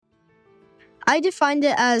I defined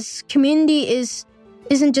it as community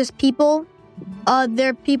isn't just people.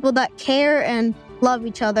 They're people that care and love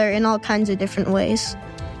each other in all kinds of different ways.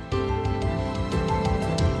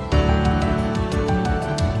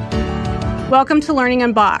 Welcome to Learning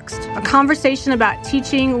Unboxed, a conversation about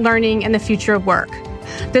teaching, learning, and the future of work.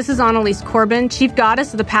 This is Annalise Corbin, Chief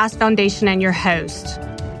Goddess of the Past Foundation and your host.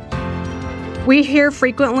 We hear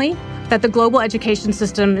frequently that the global education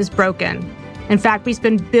system is broken. In fact, we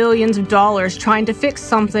spend billions of dollars trying to fix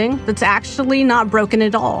something that's actually not broken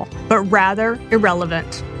at all, but rather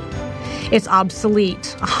irrelevant. It's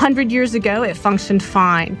obsolete. 100 years ago, it functioned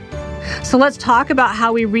fine. So let's talk about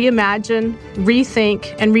how we reimagine,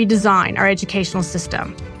 rethink, and redesign our educational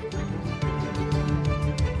system.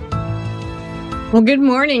 Well, good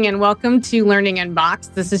morning and welcome to Learning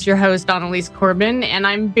Unboxed. This is your host, Annalise Corbin, and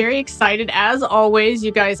I'm very excited. As always,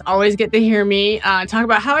 you guys always get to hear me talk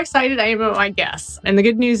about how excited I am about my guests. And the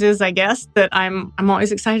good news is, I guess, that I'm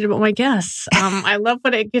always excited about my guests. I love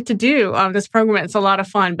what I get to do on this program. It's a lot of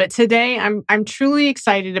fun. But today, I'm truly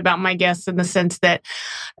excited about my guests in the sense that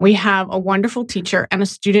we have a wonderful teacher and a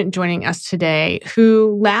student joining us today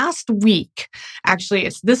who last week, actually,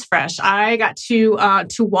 it's this fresh, I got to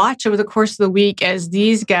watch over the course of the week as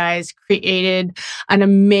these guys created an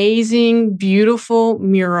amazing, beautiful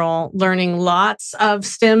mural, learning lots of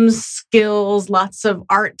STEM skills, lots of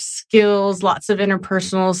art skills, lots of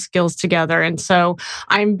interpersonal skills together. And so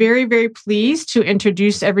I'm very, very pleased to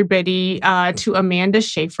introduce everybody to Amanda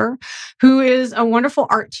Schaeffer, who is a wonderful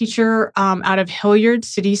art teacher out of Hilliard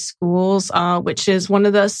City Schools, which is one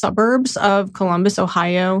of the suburbs of Columbus,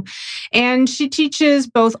 Ohio. And she teaches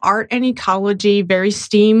both art and ecology, very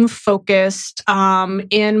STEAM-focused,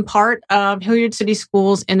 in part of Hilliard City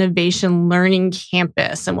Schools Innovation Learning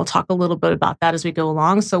Campus. And we'll talk a little bit about that as we go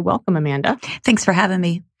along. So welcome, Amanda. Thanks for having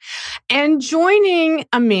me. And joining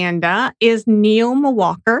Amanda is Neel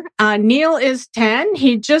Mawalkar. Neel is 10.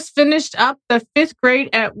 He just finished up the 5th grade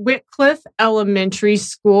at Whitcliffe Elementary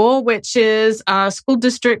School, which is a school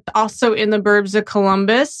district also in the burbs of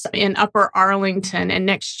Columbus in Upper Arlington. And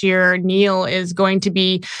next year, Neel is going to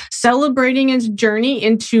be celebrating his journey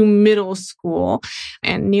into middle school.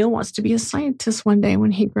 And Neel wants to be a scientist one day when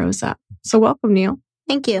he grows up. So welcome, Neel.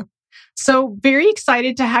 Thank you. So very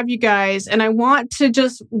excited to have you guys. And I want to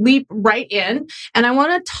just leap right in. And I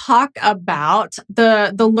want to talk about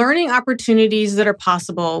the learning opportunities that are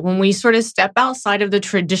possible when we sort of step outside of the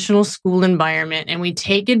traditional school environment and we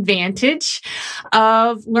take advantage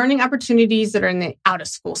of learning opportunities that are in the out of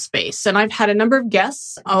school space. And I've had a number of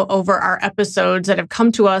guests over our episodes that have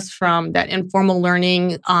come to us from that informal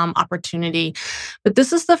learning opportunity. But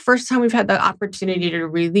this is the first time we've had the opportunity to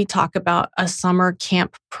really talk about a summer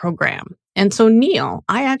camp program. And so, Neel,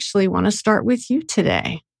 I actually want to start with you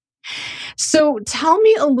today. So tell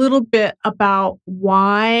me a little bit about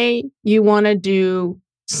why you want to do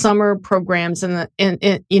summer programs in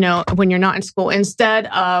when you're not in school instead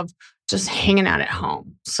of just hanging out at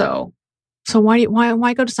home. So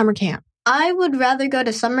why go to summer camp? I would rather go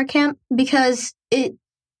to summer camp because at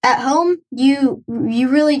home you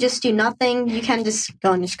really just do nothing. You can just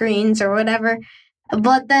go on your screens or whatever.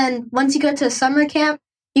 But then once you go to summer camp,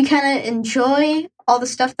 you kind of enjoy all the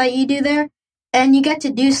stuff that you do there, and you get to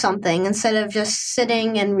do something instead of just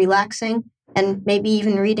sitting and relaxing and maybe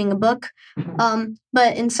even reading a book.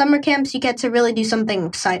 But in summer camps, you get to really do something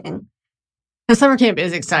exciting. The summer camp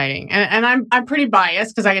is exciting, and I'm pretty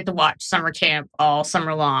biased because I get to watch summer camp all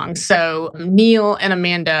summer long. So Neel and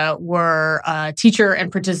Amanda were a teacher and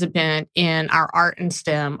participant in our art and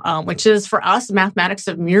STEM, which is for us a mathematics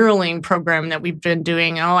of muraling program that we've been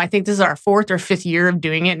doing. I think this is our 4th or 5th year of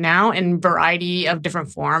doing it now in a variety of different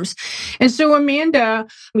forms. And so Amanda,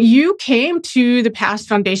 you came to the Past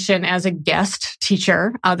Foundation as a guest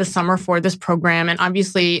teacher this summer for this program, and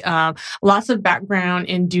obviously lots of background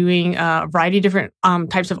in doing a variety of different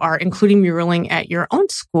types of art, including muraling at your own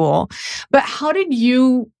school. But how did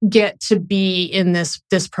you get to be in this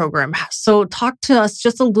program? So talk to us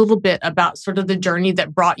just a little bit about sort of the journey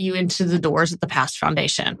that brought you into the doors at the Past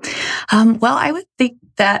Foundation. Well, I would think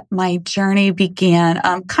that my journey began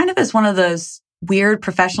kind of as one of those weird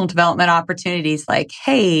professional development opportunities like,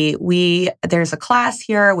 hey, there's a class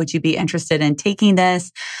here. Would you be interested in taking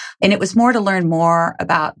this? And it was more to learn more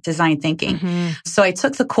about design thinking. Mm-hmm. So I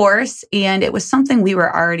took the course, and it was something we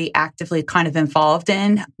were already actively kind of involved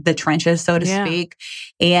in, the trenches, so to speak.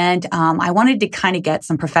 And I wanted to kind of get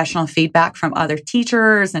some professional feedback from other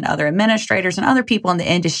teachers and other administrators and other people in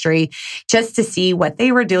the industry just to see what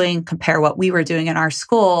they were doing, compare what we were doing in our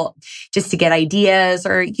school, just to get ideas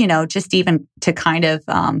or, just even to to kind of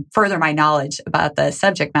further my knowledge about the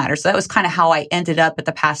subject matter. So that was kind of how I ended up at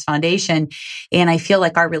the Pass Foundation. And I feel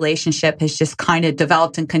like our relationship has just kind of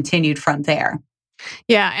developed and continued from there.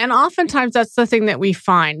 Yeah. And oftentimes that's the thing that we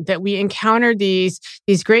find, that we encounter these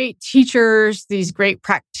great teachers, these great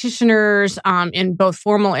practitioners in both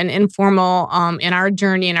formal and informal in our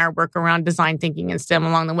journey and our work around design thinking and STEM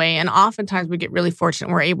along the way. And oftentimes we get really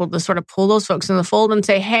fortunate. We're able to sort of pull those folks in the fold and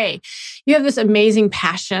say, hey, you have this amazing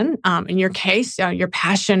passion, in your case, your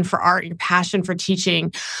passion for art, your passion for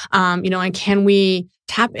teaching, and can we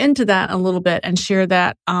tap into that a little bit and share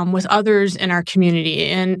that with others in our community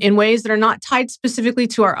in ways that are not tied specifically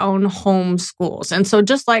to our own home schools. And so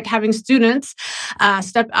just like having students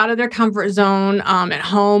step out of their comfort zone at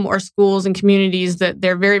home or schools and communities that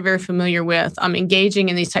they're very, very familiar with, engaging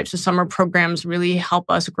in these types of summer programs really help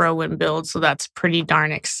us grow and build. So that's pretty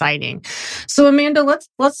darn exciting. So Amanda,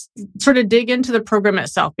 let's sort of dig into the program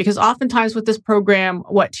itself, because oftentimes with this program,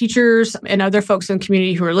 what teachers and other folks in the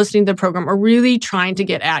community who are listening to the program are really trying to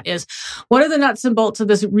get at is, what are the nuts and bolts of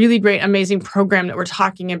this really great, amazing program that we're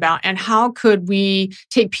talking about? And how could we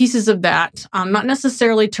take pieces of that, not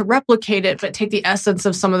necessarily to replicate it, but take the essence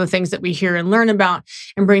of some of the things that we hear and learn about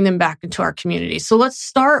and bring them back into our community? So let's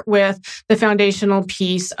start with the foundational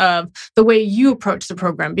piece of the way you approach the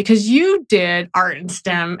program, because you did art and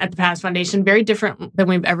STEM at the Pass Foundation very different than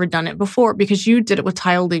we've ever done it before, because you did it with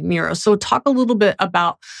tile-leaf murals. So talk a little bit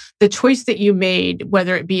about the choice that you made,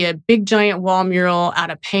 whether it be a big giant wall mural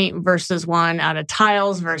out of paint versus one out of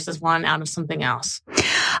tiles versus one out of something else.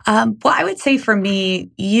 Well, I would say for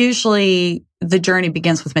me, usually the journey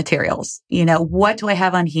begins with materials. What do I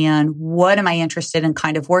have on hand? What am I interested in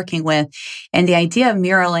kind of working with? And the idea of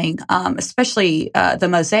muraling, especially the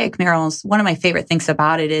mosaic murals, one of my favorite things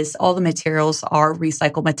about it is all the materials are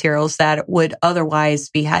recycled materials that would otherwise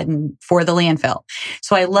be heading for the landfill.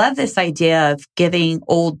 So I love this idea of giving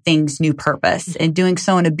old things new purpose and doing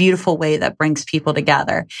so in a beautiful way that brings people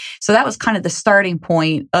together. So that was kind of the starting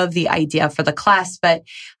point of the idea for the class. But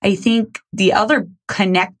I think the other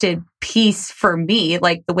connected piece for me,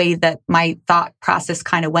 like the way that my thought process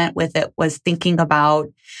kind of went with it, was thinking about,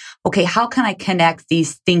 okay, how can I connect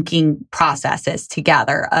these thinking processes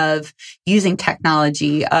together of using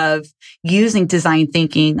technology, of using design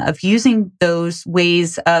thinking, of using those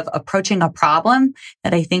ways of approaching a problem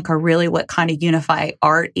that I think are really what kind of unify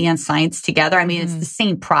art and science together. I mean, it's the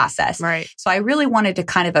same process. Right. So I really wanted to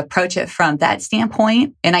kind of approach it from that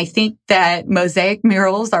standpoint. And I think that mosaic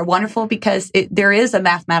murals are wonderful because there is a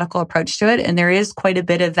mathematical approach to it. And there is quite a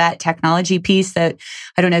bit of that technology piece that,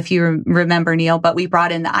 I don't know if you remember, Neel, but we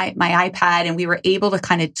brought in my iPad and we were able to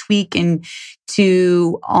kind of tweak and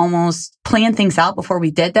to almost plan things out before we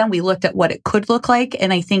did them. We looked at what it could look like.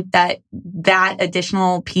 And I think that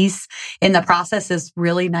additional piece in the process is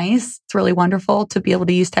really nice. It's really wonderful to be able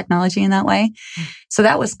to use technology in that way. So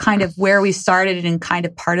that was kind of where we started and kind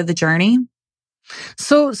of part of the journey.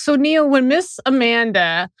 So Neel, when Miss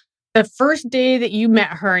Amanda, the first day that you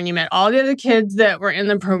met her and you met all the other kids that were in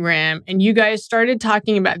the program and you guys started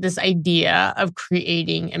talking about this idea of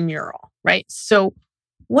creating a mural, right? So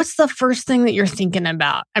what's the first thing that you're thinking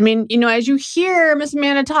about? I mean, as you hear Miss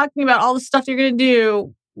Amanda talking about all the stuff you're going to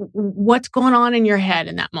do, what's going on in your head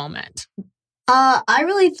in that moment? I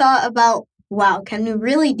really thought about, wow, can we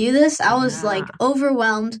really do this? I was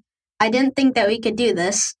overwhelmed. I didn't think that we could do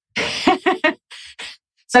this.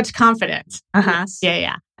 Such confidence. Yes.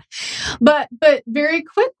 Yeah. But very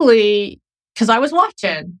quickly, because I was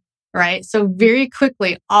watching, right? So very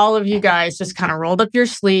quickly, all of you guys just kind of rolled up your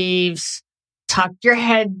sleeves, tucked your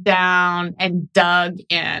head down, and dug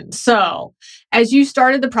in. So as you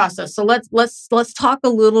started the process, so let's talk a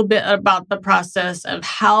little bit about the process of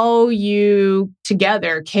how you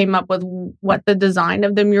together came up with what the design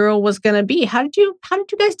of the mural was going to be. How did you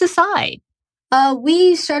guys decide?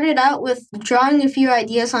 We started out with drawing a few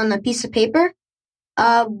ideas on a piece of paper.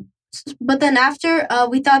 But then after,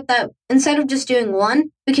 we thought that instead of just doing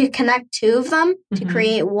one, we could connect two of them to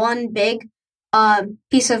create one big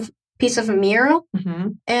piece of a mural.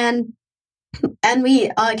 And we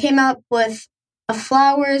came up with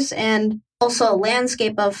flowers and also a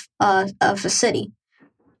landscape of a city.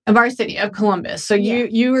 Of our city, of Columbus. So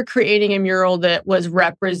you were creating a mural that was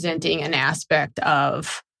representing an aspect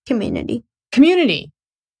of Community.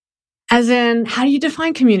 As in, how do you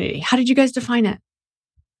define community? How did you guys define it?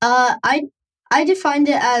 I defined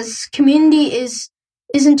it as community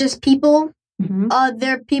isn't just people.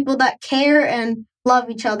 They're people that care and love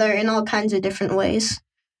each other in all kinds of different ways.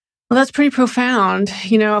 Well, that's pretty profound.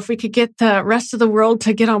 You know, if we could get the rest of the world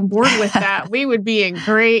to get on board with that, we would be in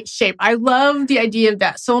great shape. I love the idea of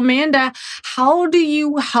that. So, Amanda, how do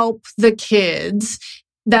you help the kids?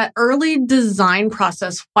 That early design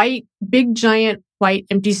process, big, giant, white,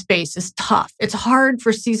 empty space is tough. It's hard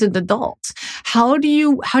for seasoned adults. How do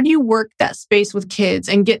you work that space with kids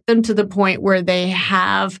and get them to the point where they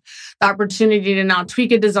have the opportunity to now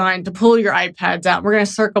tweak a design, to pull your iPads out? We're going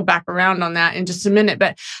to circle back around on that in just a minute.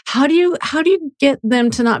 But how do you get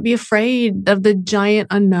them to not be afraid of the giant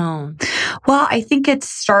unknown? Well, I think it's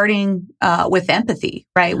starting with empathy,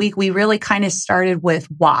 right? We really kind of started with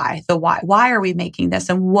why. Why are we making this,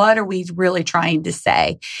 and what are we really trying to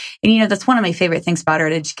say? And that's one of my favorite things about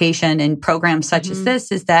art education and programs such as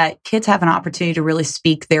this is that kids have an opportunity to really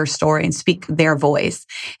speak their story and speak their voice.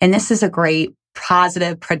 And this is a great,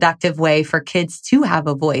 positive, productive way for kids to have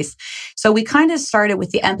a voice. So we kind of started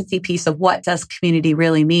with the empathy piece of what does community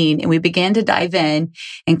really mean? And we began to dive in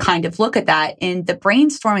and kind of look at that. And the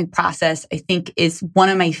brainstorming process, I think, is one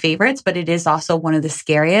of my favorites, but it is also one of the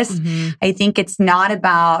scariest. I think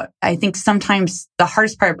I think sometimes the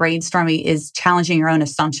hardest part of brainstorming is challenging your own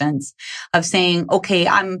assumptions of saying, okay,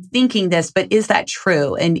 I'm thinking this, but is that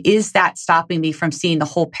true? And is that stopping me from seeing the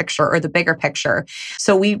whole picture or the bigger picture?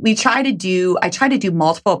 So I try to do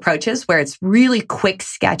multiple approaches where it's really quick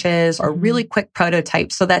sketches or really quick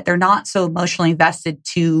prototypes so that they're not so emotionally invested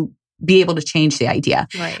to be able to change the idea.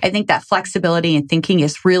 Right. I think that flexibility and thinking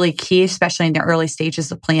is really key, especially in the early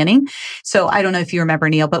stages of planning. So I don't know if you remember,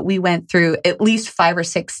 Neel, but we went through at least 5 or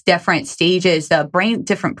 6 different stages of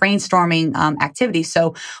different brainstorming activities.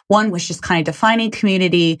 So one was just kind of defining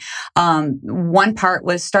community. One part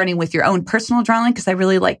was starting with your own personal drawing, because I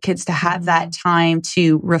really like kids to have that time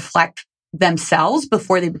to reflect themselves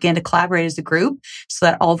before they begin to collaborate as a group so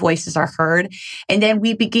that all voices are heard. And then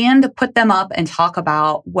we began to put them up and talk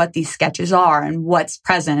about what these sketches are and what's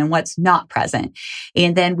present and what's not present.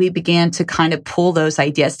 And then we began to kind of pull those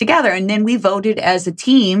ideas together. And then we voted as a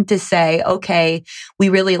team to say, okay, we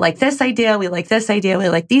really like this idea. We like this idea. We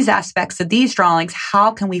like these aspects of these drawings.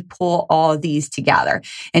 How can we pull all of these together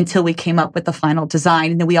until we came up with the final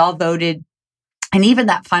design? And then we all voted. And even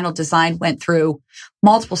that final design went through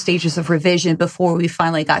multiple stages of revision before we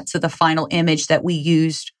finally got to the final image that we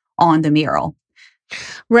used on the mural.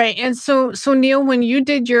 Right. And so Neel, when you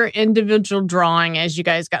did your individual drawing as you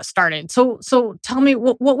guys got started, so tell me,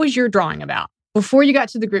 what was your drawing about before you got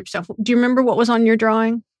to the group stuff? Do you remember what was on your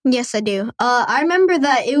drawing? Yes, I do. I remember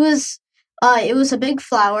that it was a big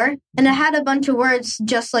flower, and it had a bunch of words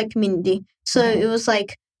just like community. So it was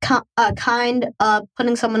like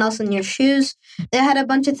putting someone else in your shoes. It had a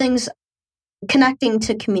bunch of things connecting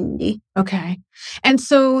to community. Okay. And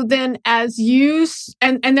so then as you,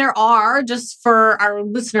 and there are, just for our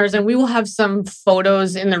listeners, and we will have some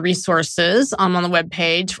photos in the resources on the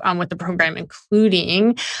webpage with the program,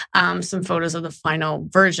 including some photos of the final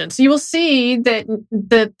version. So you will see that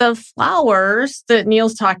the flowers that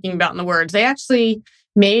Neel's talking about in the words, they actually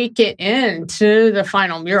make it into the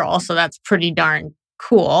final mural. So that's pretty darn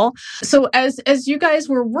cool. So as you guys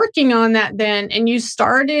were working on that then, and you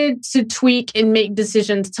started to tweak and make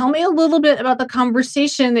decisions, tell me a little bit about the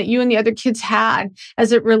conversation that you and the other kids had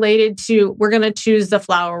as it related to, we're going to choose the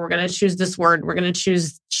flower, we're going to choose this word, we're going to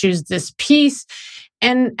choose this piece.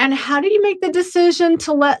 And how did you make the decision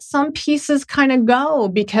to let some pieces kind of go?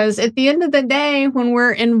 Because at the end of the day, when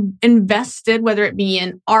we're invested, whether it be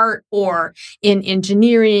in art or in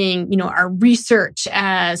engineering, our research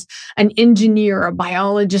as an engineer, a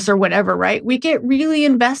biologist or whatever, right? We get really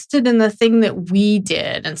invested in the thing that we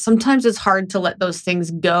did. And sometimes it's hard to let those things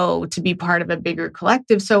go to be part of a bigger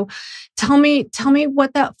collective. So tell me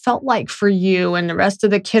what that felt like for you and the rest of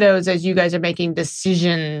the kiddos as you guys are making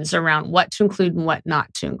decisions around what to include and what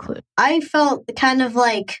not to include. I felt kind of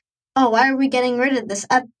like, oh, why are we getting rid of this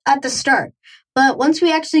at the start? But once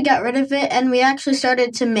we actually got rid of it and we actually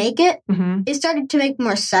started to make it, it started to make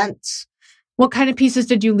more sense. What kind of pieces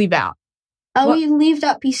did you leave out? We left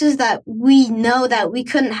out pieces that we know that we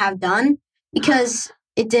couldn't have done because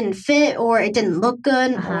it didn't fit or it didn't look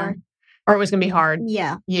good or it was going to be hard.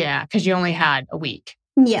 Yeah. Yeah, because you only had a week.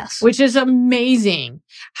 Yes. Which is amazing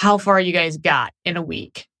how far you guys got in a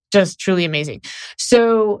week. Just truly amazing.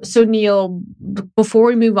 So Neel, before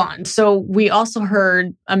we move on, so we also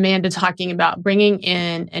heard Amanda talking about bringing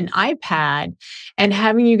in an iPad and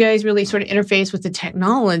having you guys really sort of interface with the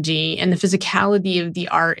technology and the physicality of the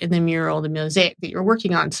art and the mural, the mosaic that you're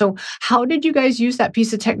working on. So how did you guys use that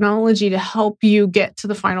piece of technology to help you get to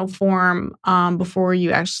the final form before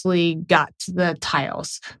you actually got to the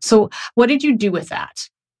tiles? So what did you do with that?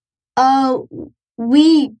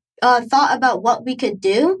 thought about what we could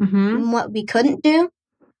do and what we couldn't do.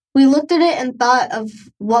 We looked at it and thought of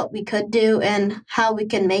what we could do and how we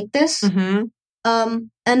can make this.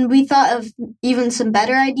 And we thought of even some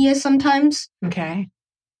better ideas sometimes. Okay.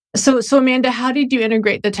 So Amanda, how did you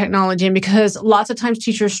integrate the technology? And because lots of times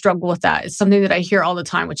teachers struggle with that. It's something that I hear all the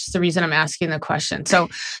time, which is the reason I'm asking the question. So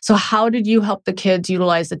how did you help the kids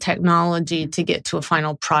utilize the technology to get to a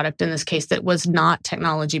final product in this case that was not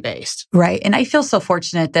technology based? Right. And I feel so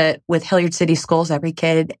fortunate that with Hilliard City Schools, every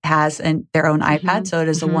kid has their own iPad. So it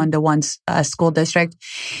is a one-to-one school district.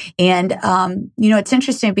 And, it's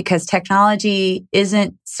interesting because technology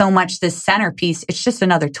isn't so much the centerpiece. It's just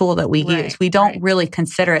another tool that we use. We don't really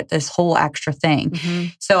consider it this whole extra thing.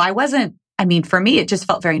 So for me, it just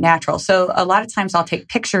felt very natural. So a lot of times I'll take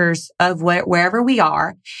pictures of wherever we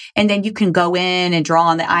are, and then you can go in and draw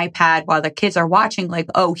on the iPad while the kids are watching, like,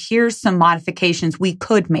 oh, here's some modifications we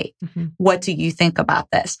could make. What do you think about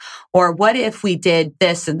this? Or what if we did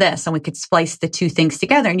this and this, and we could splice the two things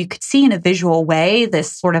together? And you could see in a visual way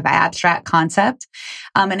this sort of abstract concept.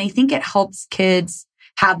 And I think it helps kids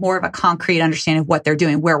have more of a concrete understanding of what they're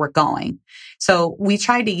doing, where we're going. So we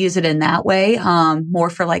tried to use it in that way,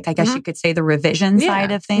 more for I guess you could say the revision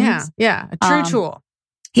side of things. Yeah. A true tool.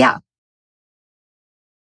 Yeah.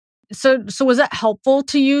 So was that helpful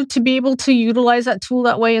to you to be able to utilize that tool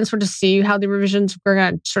that way and sort of see how the revisions were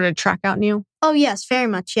going to sort of track out, Neel? Oh, yes, very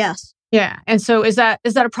much, yes. Yeah. And so is that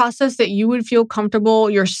a process that you would feel comfortable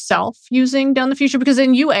yourself using down the future? Because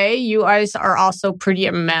in UA, you guys are also pretty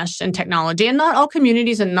enmeshed in technology, and not all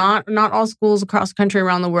communities and not all schools across the country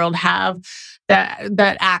around the world have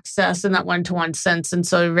that access and that one-to-one sense. And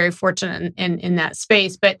so you're very fortunate in that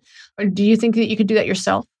space. But do you think that you could do that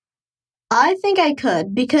yourself? I think I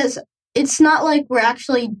could, because it's not like we're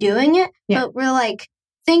actually doing it, but we're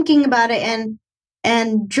thinking about it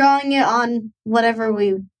and drawing it on whatever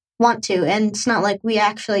we want to, and it's not like we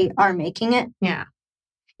actually are making it. Yeah,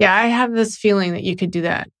 I have this feeling that you could do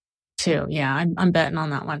that too. Yeah, I'm betting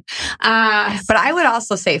on that one. But I would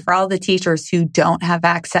also say for all the teachers who don't have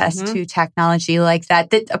access to technology like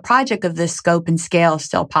that a project of this scope and scale is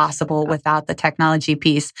still possible without the technology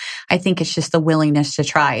piece. I think it's just the willingness to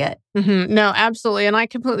try it. No, absolutely. And I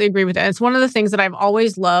completely agree with that. It's one of the things that I've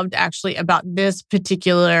always loved actually about this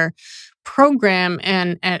particular program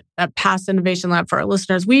and at Past Innovation Lab for our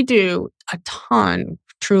listeners. We do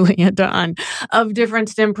truly a ton of different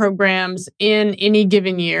STEM programs in any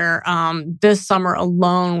given year. This summer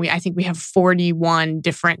alone, I think we have 41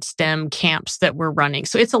 different STEM camps that we're running.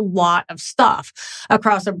 So it's a lot of stuff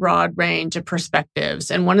across a broad range of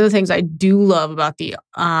perspectives. And one of the things I do love about the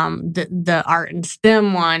art and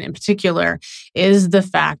STEM one in particular is the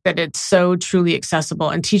fact that it's so truly accessible.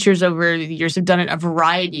 And teachers over the years have done it a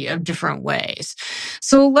variety of different ways.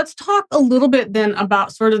 So let's talk a little bit then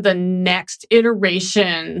about sort of the next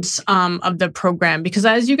iteration of the program, because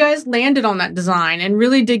as you guys landed on that design and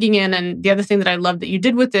really digging in, and the other thing that I love that you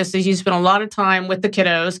did with this is you spent a lot of time with the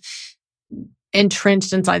kiddos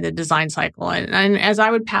entrenched inside the design cycle. And as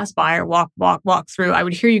I would pass by or walk through, I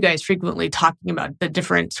would hear you guys frequently talking about the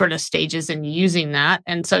different sort of stages and using that.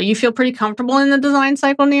 And so you feel pretty comfortable in the design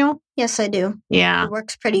cycle, Neel? Yes, I do. Yeah. It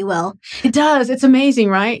works pretty well. It does. It's amazing,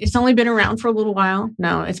 right? It's only been around for a little while.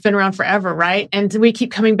 No, it's been around forever, right? And we keep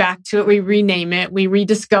coming back to it. We rename it. We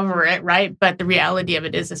rediscover it, right? But the reality of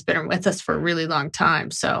it is it's been with us for a really long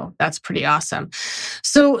time. So that's pretty awesome.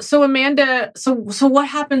 So Amanda, so what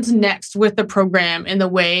happens next with the program in the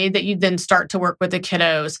way that you then start to work with the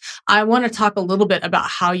kiddos? I want to talk a little bit about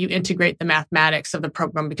how you integrate the mathematics of the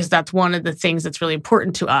program, because that's one of the things that's really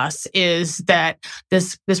important to us, is that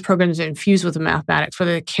this program is infused with the mathematics,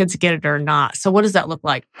 whether the kids get it or not. So what does that look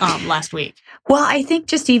like last week? Well, I think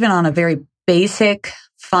just even on a very basic,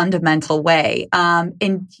 fundamental way.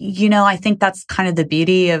 I think that's kind of the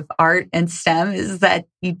beauty of art and STEM, is that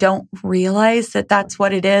you don't realize that that's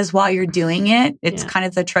what it is while you're doing it. It's kind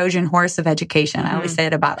of the Trojan horse of education. I always say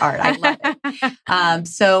it about art. I love it.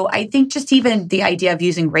 So I think just even the idea of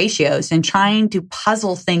using ratios and trying to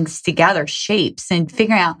puzzle things together, shapes, and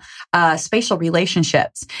figuring out spatial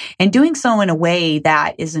relationships, and doing so in a way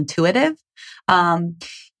that is intuitive,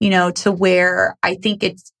 to where I think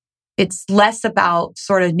it's less about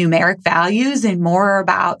sort of numeric values and more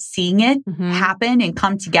about seeing it happen and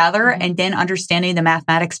come together and then understanding the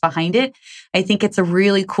mathematics behind it. I think it's a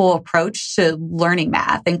really cool approach to learning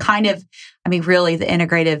math and really the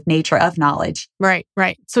integrative nature of knowledge. Right.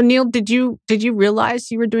 So Neel, did you realize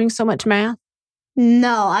you were doing so much math?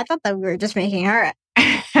 No, I thought that we were just making art.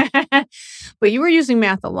 But you were using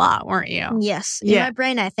math a lot, weren't you? Yes. In my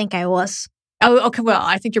brain, I think I was. Oh, okay. Well,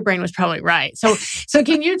 I think your brain was probably right. So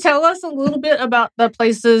can you tell us a little bit about the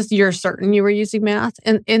places you're certain you were using math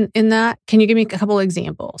in that? Can you give me a couple of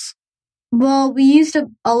examples? Well, we used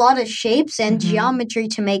a lot of shapes and Mhm. geometry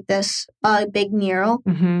to make this big mural.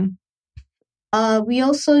 Mm-hmm. We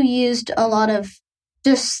also used a lot of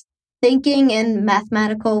just thinking in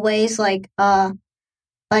mathematical ways, like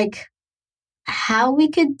how we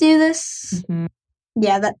could do this. Mm-hmm.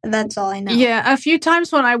 Yeah, that's all I know. Yeah, a few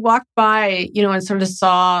times when I walked by, and sort of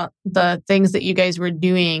saw the things that you guys were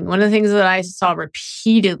doing, one of the things that I saw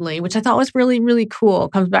repeatedly, which I thought was really, really cool,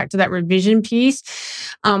 comes back to that revision piece.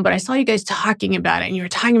 But I saw you guys talking about it, and you were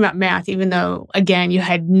talking about math, even though, again, you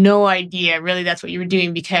had no idea really that's what you were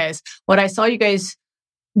doing, because what I saw you guys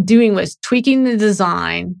doing was tweaking the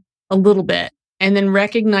design a little bit, and then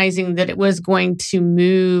recognizing that it was going to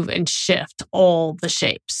move and shift all the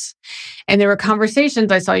shapes. And there were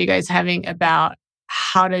conversations I saw you guys having about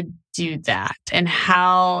how to do that and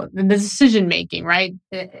how the decision making, right?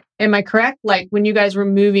 Am I correct? Like when you guys were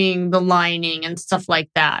moving the lining and stuff like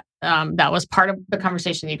that, that was part of the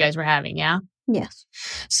conversation you guys were having, yeah? Yes.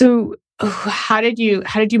 So how did you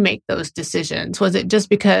make those decisions? Was it just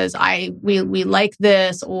because we like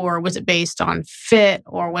this, or was it based on fit,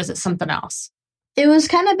 or was it something else? It was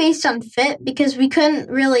kind of based on fit, because we couldn't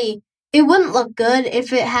really. It wouldn't look good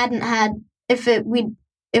if it hadn't had. If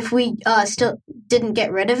we still didn't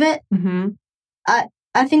get rid of it. Mm-hmm.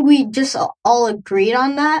 I think we just all agreed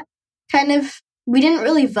on that. Kind of. We didn't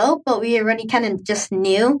really vote, but we already kind of just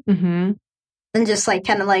knew. Mm-hmm. And just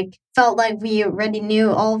felt like we already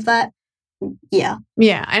knew all of that. Yeah.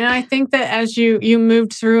 Yeah. And I think that as you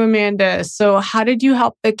moved through, Amanda, so how did you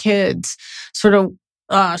help the kids sort of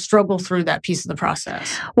struggle through that piece of the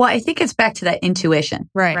process? Well, I think it's back to that intuition,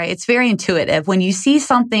 right? It's very intuitive. When you see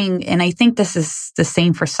something, and I think this is the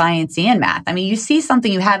same for science and math. I mean, you see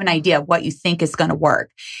something, you have an idea of what you think is going to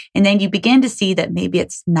work. And then you begin to see that maybe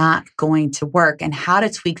it's not going to work, and how to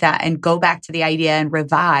tweak that and go back to the idea and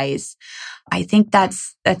revise. I think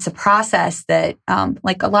that's a process that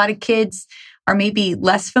like a lot of kids are maybe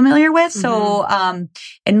less familiar with. So,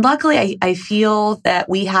 and luckily I feel that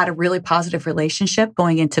we had a really positive relationship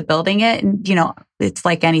going into building it. And, it's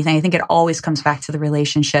like anything. I think it always comes back to the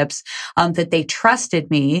relationships, that they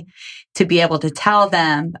trusted me to be able to tell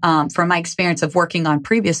them, from my experience of working on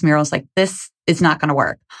previous murals, like, this is not going to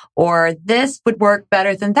work, or this would work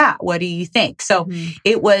better than that. What do you think? So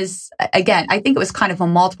it was, again, I think it was kind of a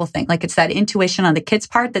multiple thing. Like, it's that intuition on the kids'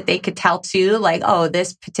 part that they could tell too, like, oh,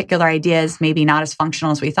 this particular idea is maybe not as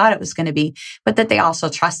functional as we thought it was going to be, but that they also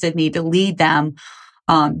trusted me to lead them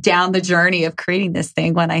down the journey of creating this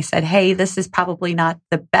thing. When I said, hey, this is probably not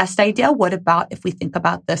the best idea. What about if we think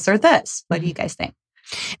about this or this? What do you guys think?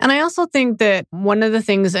 And I also think that one of the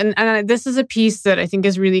things, and this is a piece that I think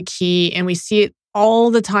is really key, and we see it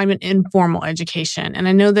all the time in informal education. And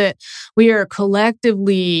I know that we are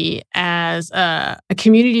collectively, as a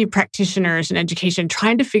community of practitioners in education,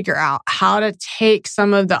 trying to figure out how to take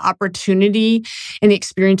some of the opportunity and the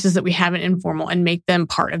experiences that we have in informal and make them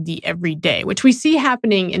part of the everyday, which we see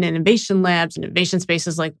happening in innovation labs and innovation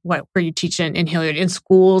spaces like where you teach in Hilliard, in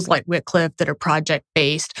schools like Whitcliffe that are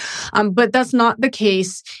project-based. But that's not the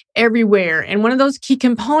case everywhere. And one of those key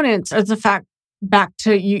components is the fact, back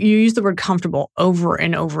to you use the word comfortable over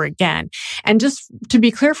and over again. And just to be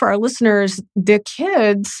clear for our listeners, the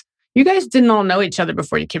kids, you guys didn't all know each other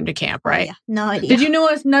before you came to camp, right? Yeah, no idea. Did you know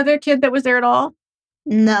another kid that was there at all?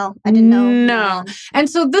 No, I didn't know. No. And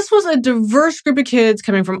so this was a diverse group of kids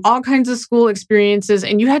coming from all kinds of school experiences,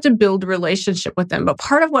 and you had to build a relationship with them. But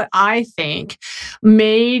part of what I think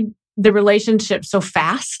made the relationship so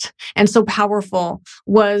fast and so powerful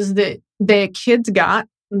was that the kids got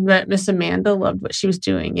that Miss Amanda loved what she was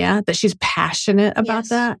doing, yeah? That she's passionate about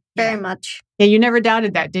that? Very much. Yeah, you never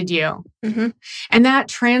doubted that, did you? Mm-hmm. And that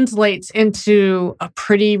translates into a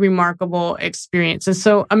pretty remarkable experience. And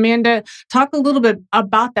so, Amanda, talk a little bit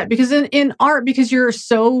about that, because in art, because you're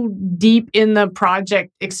so deep in the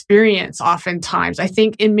project experience oftentimes, I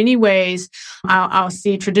think in many ways, I'll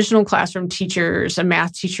see traditional classroom teachers, a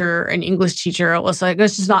math teacher, an English teacher, it's like,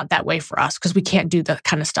 it's just not that way for us because we can't do that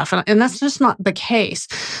kind of stuff. And that's just not the case.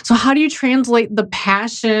 So how do you translate the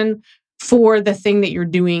passion for the thing that you're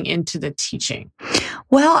doing into the teaching?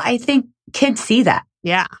 Well, I think kids see that.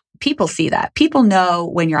 Yeah. People see that. People know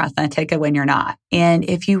when you're authentic and when you're not. And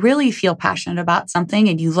if you really feel passionate about something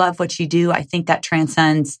and you love what you do, I think that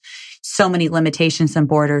transcends so many limitations and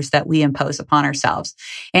borders that we impose upon ourselves.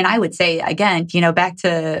 And I would say, again, back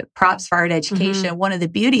to props for art education, one of the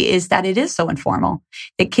beauty is that it is so informal,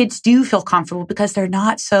 that kids do feel comfortable because they're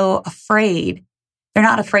not so afraid They're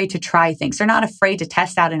not afraid to try things. They're not afraid to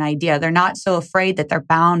test out an idea. They're not so afraid that they're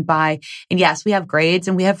bound by, and yes, we have grades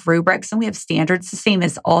and we have rubrics and we have standards, the same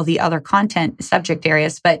as all the other content subject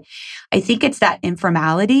areas. But I think it's that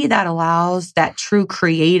informality that allows that true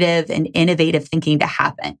creative and innovative thinking to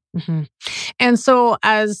happen. Mm-hmm. And so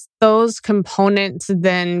as those components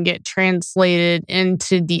then get translated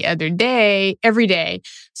into the every day.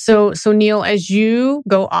 So Neel, as you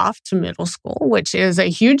go off to middle school, which is a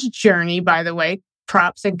huge journey, by the way,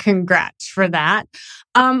 props and congrats for that.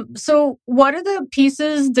 So what are the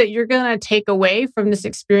pieces that you're going to take away from this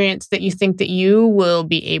experience that you think that you will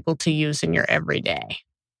be able to use in your everyday?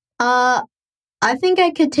 I think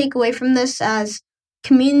I could take away from this as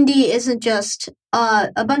community isn't just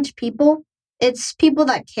a bunch of people. It's people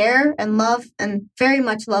that care and love and very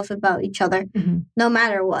much love about each other, no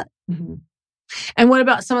matter what. Mm-hmm. And what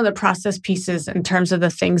about some of the process pieces in terms of the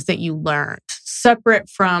things that you learned, separate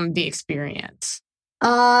from the experience?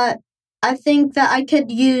 I think that I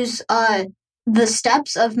could use the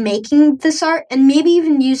steps of making this art and maybe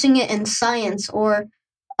even using it in science or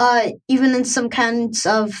even in some kinds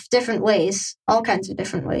of different ways, all kinds of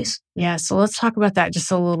different ways. Yeah, so let's talk about that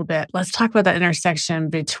just a little bit. Let's talk about that intersection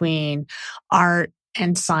between art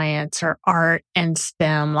and science or art and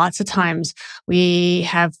STEM. Lots of times we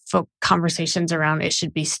have conversations around it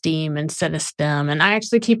should be STEAM instead of STEM. And I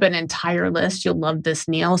actually keep an entire list. You'll love this,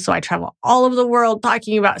 Neel. So I travel all over the world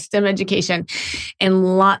talking about STEM education.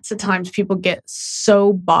 And lots of times people get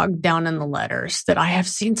so bogged down in the letters that I have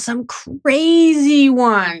seen some crazy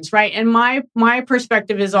ones, right? And my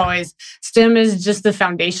perspective is always STEM is just the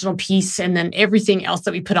foundational piece. And then everything else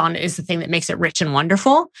that we put on is the thing that makes it rich and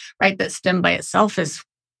wonderful, right? That STEM by itself is,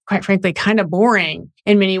 quite frankly, kind of boring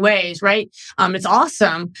in many ways, right? It's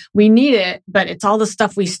awesome. We need it, but it's all the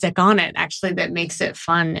stuff we stick on it actually that makes it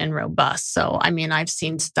fun and robust. So, I mean, I've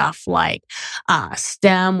seen stuff like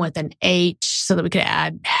STEM with an H so that we could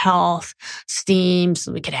add health, STEAM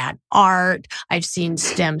so we could add art. I've seen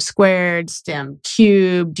STEM squared, STEM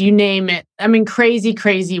cubed, you name it. I mean, crazy,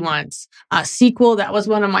 crazy ones. SQL, that was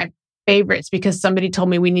one of my favorites because somebody told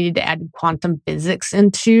me we needed to add quantum physics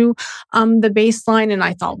into the baseline, and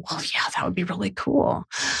I thought, well, yeah, that would be really cool.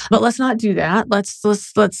 But let's not do that. Let's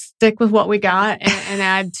stick with what we got and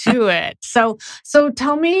add to it. So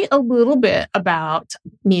tell me a little bit about,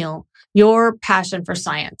 Neel, your passion for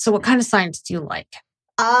science. So what kind of science do you like?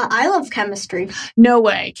 I love chemistry. No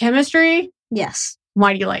way, chemistry? Yes.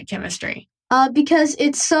 Why do you like chemistry? Because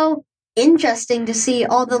it's so interesting to see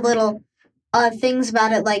all the little things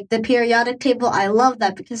about it, like the periodic table. I love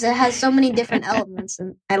that because it has so many different elements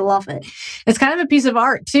and I love it. It's kind of a piece of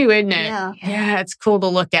art too, isn't it? Yeah, it's cool to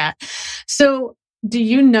look at. So do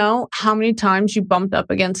you know how many times you bumped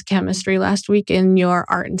up against chemistry last week in your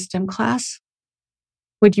art and STEM class?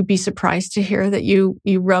 Would you be surprised to hear that you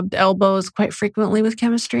rubbed elbows quite frequently with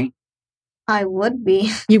chemistry? I would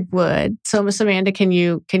be. You would. So Miss Amanda, can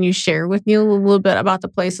you share with Neel a little bit about the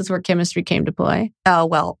places where chemistry came to play? Oh,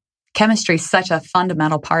 well, chemistry is such a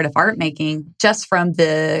fundamental part of art making, just from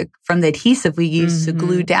the adhesive we use to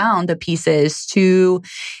glue down the pieces, to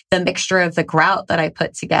the mixture of the grout that I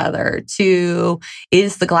put together, to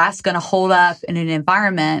is the glass going to hold up in an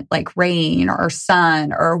environment like rain or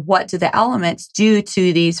sun, or what do the elements do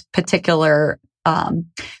to these particular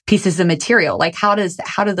pieces of material? Like how do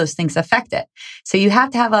those things affect it? So you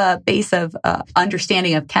have to have a base of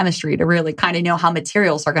understanding of chemistry to really kind of know how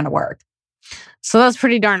materials are going to work. So that's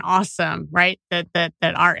pretty darn awesome, right? That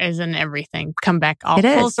art is in everything. Come back all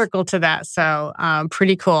full circle to that. So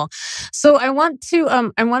pretty cool. So I want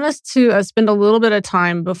us to spend a little bit of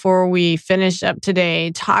time before we finish up today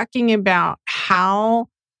talking about how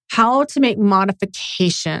to make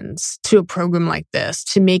modifications to a program like this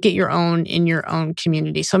to make it your own in your own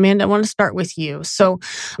community. So Amanda, I want to start with you. So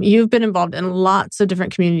you've been involved in lots of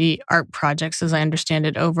different community art projects, as I understand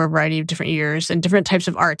it, over a variety of different years and different types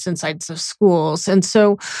of arts inside of schools. And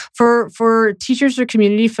so for teachers or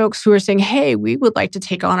community folks who are saying, hey, we would like to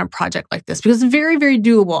take on a project like this because it's very, very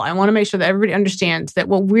doable. I want to make sure that everybody understands that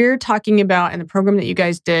what we're talking about in the program that you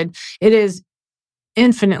guys did, it is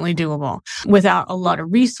infinitely doable without a lot of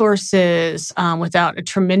resources, without a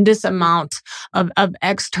tremendous amount of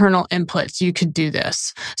external inputs. You could do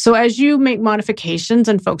this. So as you make modifications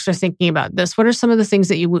and folks are thinking about this, what are some of the things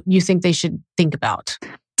that you think they should think about?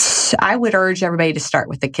 I would urge everybody to start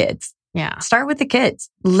with the kids. Yeah. Start with the kids.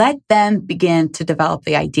 Let them begin to develop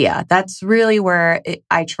the idea. That's really where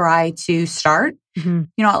I try to start.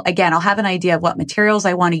 Again, I'll have an idea of what materials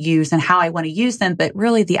I want to use and how I want to use them. But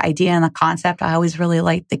really the idea and the concept, I always really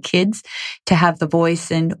like the kids to have the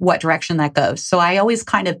voice in what direction that goes. So I always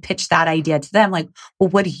kind of pitch that idea to them like, well,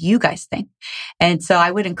 what do you guys think? And so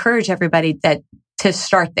I would encourage everybody to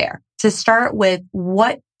start there, to start with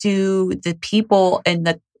what do the people in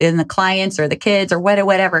the clients or the kids or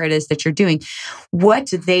whatever it is that you're doing, what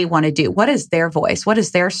do they want to do? What is their voice? What is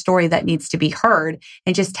their story that needs to be heard?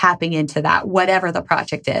 And just tapping into that, whatever the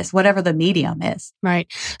project is, whatever the medium is.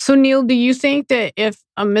 Right. So Neel, do you think that if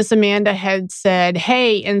Miss Amanda had said,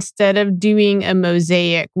 hey, instead of doing a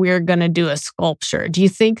mosaic, we're going to do a sculpture, do you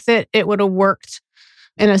think that it would have worked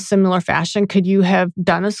in a similar fashion? Could you have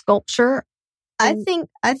done a sculpture? I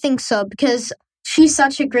think so, because she's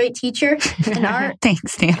such a great teacher in art.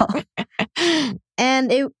 Thanks, Neel.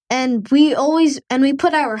 And we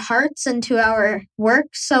put our hearts into our work,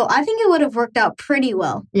 so I think it would have worked out pretty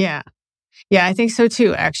well. Yeah. Yeah, I think so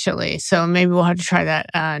too, actually. So maybe we'll have to try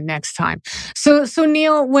that next time. So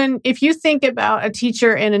Neel, if you think about a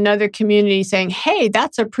teacher in another community saying, "Hey,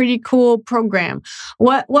 that's a pretty cool program,"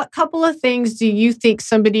 what couple of things do you think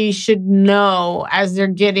somebody should know as they're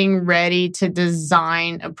getting ready to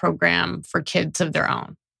design a program for kids of their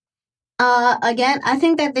own? Again, I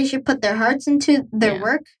think that they should put their hearts into their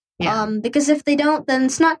work. Yeah. Because if they don't, then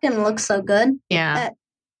it's not going to look so good. Yeah.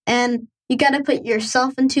 And you got to put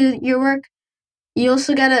yourself into your work. You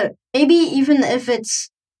also got to, maybe even if it's,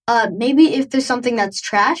 maybe if there's something that's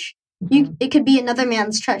trash, it could be another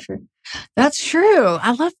man's treasure. That's true.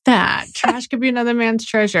 I love that. Trash could be another man's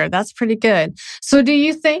treasure. That's pretty good. So do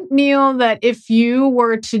you think, Neel, that if you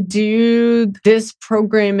were to do this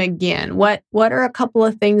program again, what are a couple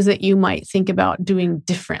of things that you might think about doing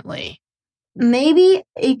differently? Maybe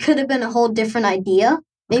it could have been a whole different idea.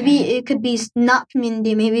 Maybe it could be not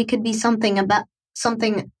community. Maybe it could be something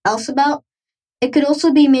else about. It could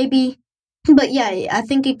also be maybe, but yeah, I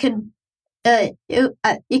think it could.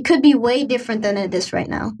 It could be way different than it is right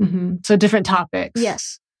now. Mm-hmm. So different topics.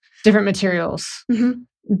 Yes. Different materials.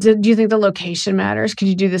 Mm-hmm. Do you think the location matters? Could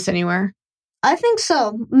you do this anywhere? I think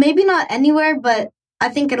so. Maybe not anywhere, but I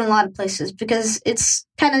think in a lot of places, because it's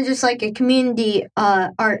kind of just like a community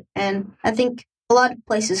art, and I think a lot of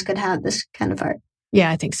places could have this kind of art. Yeah,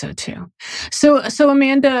 I think so too. So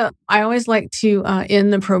Amanda, I always like to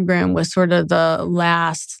end the program with sort of the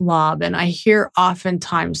last lob. And I hear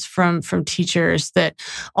oftentimes from teachers that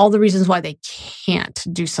all the reasons why they can't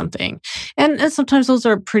do something. And sometimes those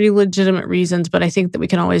are pretty legitimate reasons, but I think that we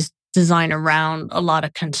can always design around a lot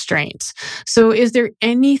of constraints. So is there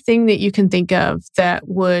anything that you can think of that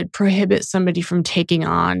would prohibit somebody from taking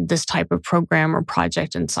on this type of program or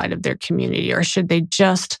project inside of their community, or should they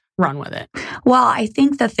just run with it? Well, I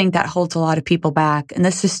think the thing that holds a lot of people back, and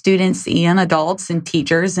this is students and adults and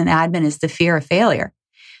teachers and admin, is the fear of failure.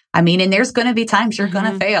 I mean, and there's going to be times you're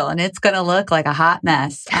going to fail and it's going to look like a hot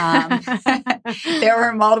mess. There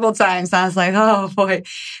were multiple times I was like, oh boy,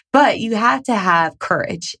 but you have to have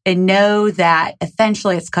courage and know that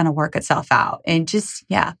eventually it's going to work itself out. And just,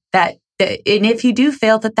 and if you do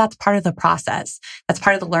fail, that's part of the process. That's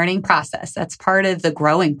part of the learning process. That's part of the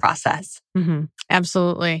growing process. Mm-hmm.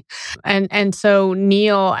 Absolutely. And so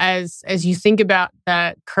Neel, as you think about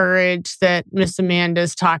that courage that Miss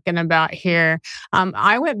Amanda's talking about here,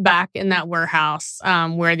 I went back in that warehouse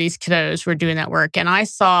where these kiddos were doing that work, and I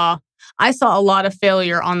saw a lot of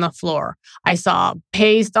failure on the floor. I saw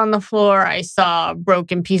paste on the floor. I saw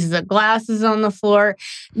broken pieces of glasses on the floor.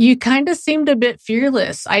 You kind of seemed a bit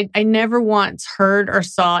fearless. I never once heard or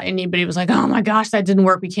saw anybody was like, oh my gosh, that didn't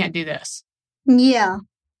work. We can't do this. Yeah.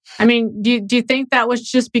 I mean, do you think that was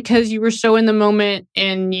just because you were so in the moment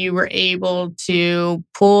and you were able to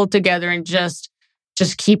pull together and just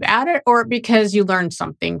keep at it, or because you learned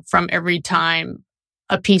something from every time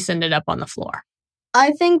a piece ended up on the floor?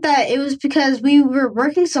 I think that it was because we were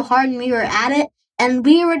working so hard and we were at it and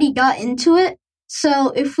we already got into it. So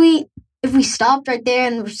if we stopped right there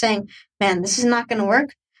and were saying, man, this is not going to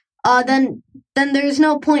work, then there's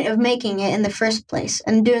no point of making it in the first place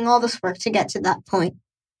and doing all this work to get to that point.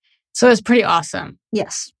 So it's pretty awesome.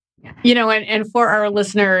 Yes. You know, and for our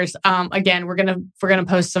listeners, again, we're gonna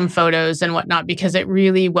post some photos and whatnot, because it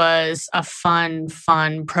really was a fun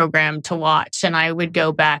program to watch. And I would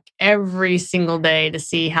go back every single day to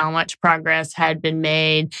see how much progress had been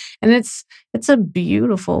made. And it's a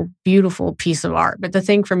beautiful, beautiful piece of art. But the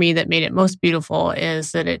thing for me that made it most beautiful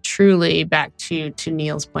is that it truly, back to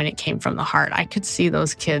Neel's point, it came from the heart. I could see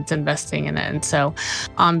those kids investing in it. And so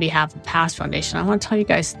on behalf of Past Foundation, I want to tell you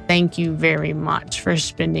guys, thank you very much for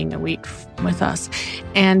spending spending a week with us.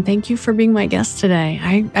 And thank you for being my guest today.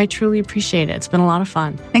 I truly appreciate it. It's been a lot of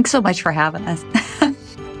fun. Thanks so much for having us.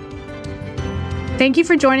 Thank you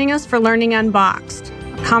for joining us for Learning Unboxed,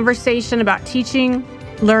 a conversation about teaching,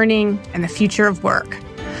 learning, and the future of work.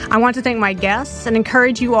 I want to thank my guests and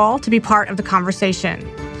encourage you all to be part of the conversation.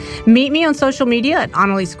 Meet me on social media at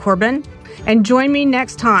Annalise Corbin, and join me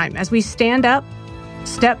next time as we stand up,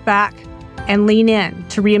 step back, and lean in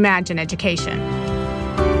to reimagine education.